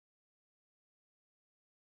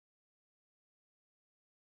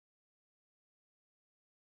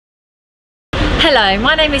Hello,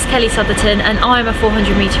 my name is Kelly Sotherton and I'm a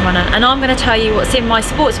 400 metre runner, and I'm going to tell you what's in my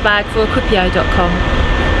sports bag for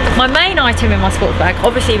equipio.com. My main item in my sports bag,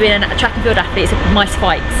 obviously being a track and field athlete, is my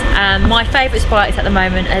spikes. My favourite spikes at the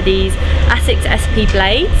moment are these Asics SP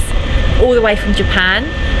Blades, all the way from Japan.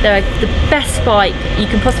 They're the best spike you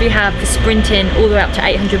can possibly have for sprinting all the way up to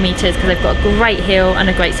 800 metres because they've got a great heel and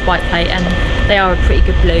a great spike plate, and they are a pretty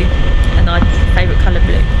good blue, and my favourite colour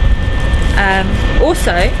blue.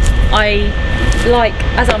 Also, I like,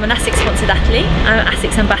 as I'm an Asics sponsored athlete, I'm an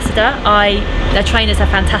Asics ambassador, their trainers are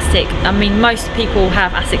fantastic. I mean, most people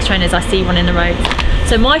have Asics trainers I see running the roads.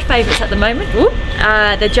 So my favourites at the moment,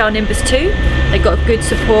 the Gel Nimbus 2. They've got good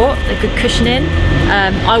support, they're good cushioning.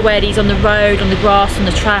 I wear these on the road, on the grass, on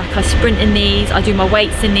the track. I sprint in these, I do my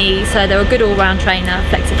weights in these, so they're a good all-round trainer,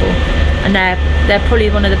 flexible. And they're probably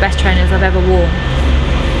one of the best trainers I've ever worn.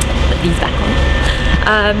 Put these back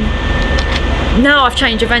on. Now I've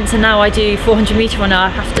changed events and now I do 400 metre runner. I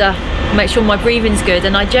have to make sure my breathing's good,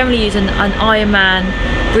 and I generally use an Ironman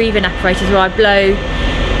breathing apparatus where I blow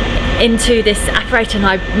into this apparatus and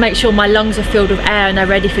I make sure my lungs are filled with air and they're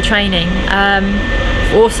ready for training.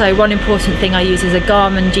 Also, one important thing I use is a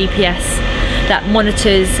Garmin GPS that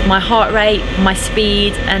monitors my heart rate, my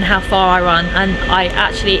speed and how far I run, and I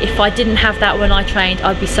actually, if I didn't have that when I trained,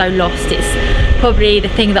 I'd be so lost. It's probably the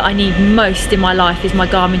thing that I need most in my life is my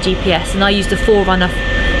Garmin GPS, and I use the Forerunner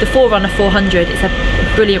 400. It's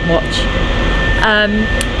a brilliant watch.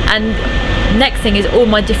 And next thing is all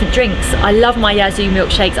my different drinks. I love my Yazoo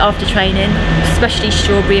milkshakes after training, especially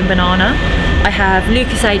strawberry and banana. I have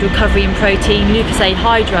Lucasade Recovery and Protein, Lucasade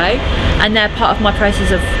Hydro, and they're part of my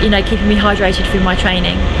process of, you know, keeping me hydrated through my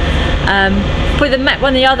training.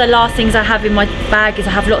 One of the other last things I have in my bag is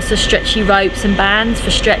I have lots of stretchy ropes and bands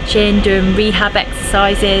for stretching, doing rehab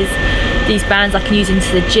exercises. These bands I can use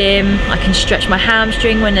into the gym. I can stretch my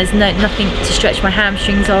hamstring when there's nothing to stretch my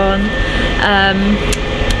hamstrings on.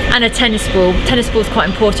 And a tennis ball. Tennis ball is quite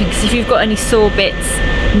important because if you've got any sore bits,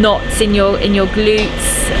 knots in your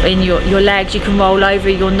glutes, in your legs, you can roll over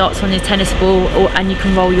your knots on your tennis ball, and you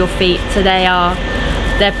can roll your feet. So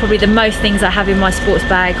they're probably the most things I have in my sports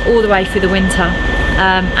bag all the way through the winter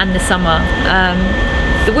and the summer.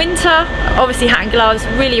 The winter, obviously hat and gloves,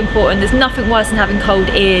 really important. There's nothing worse than having cold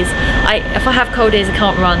ears. If I have cold ears, I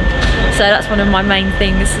can't run. So that's one of my main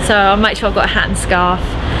things. So I'll make sure I've got a hat and scarf.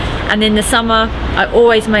 And in the summer, I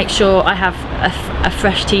always make sure I have a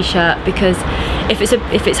fresh t-shirt, because if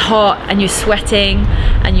it's hot and you're sweating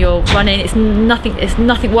and you're running, it's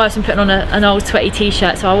nothing worse than putting on an old sweaty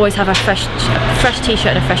t-shirt. So I always have a fresh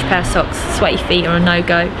t-shirt and a fresh pair of socks. Sweaty feet are a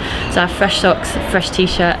no-go. So I have fresh socks, fresh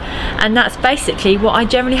t-shirt, and that's basically what I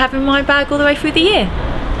generally have in my bag all the way through the year.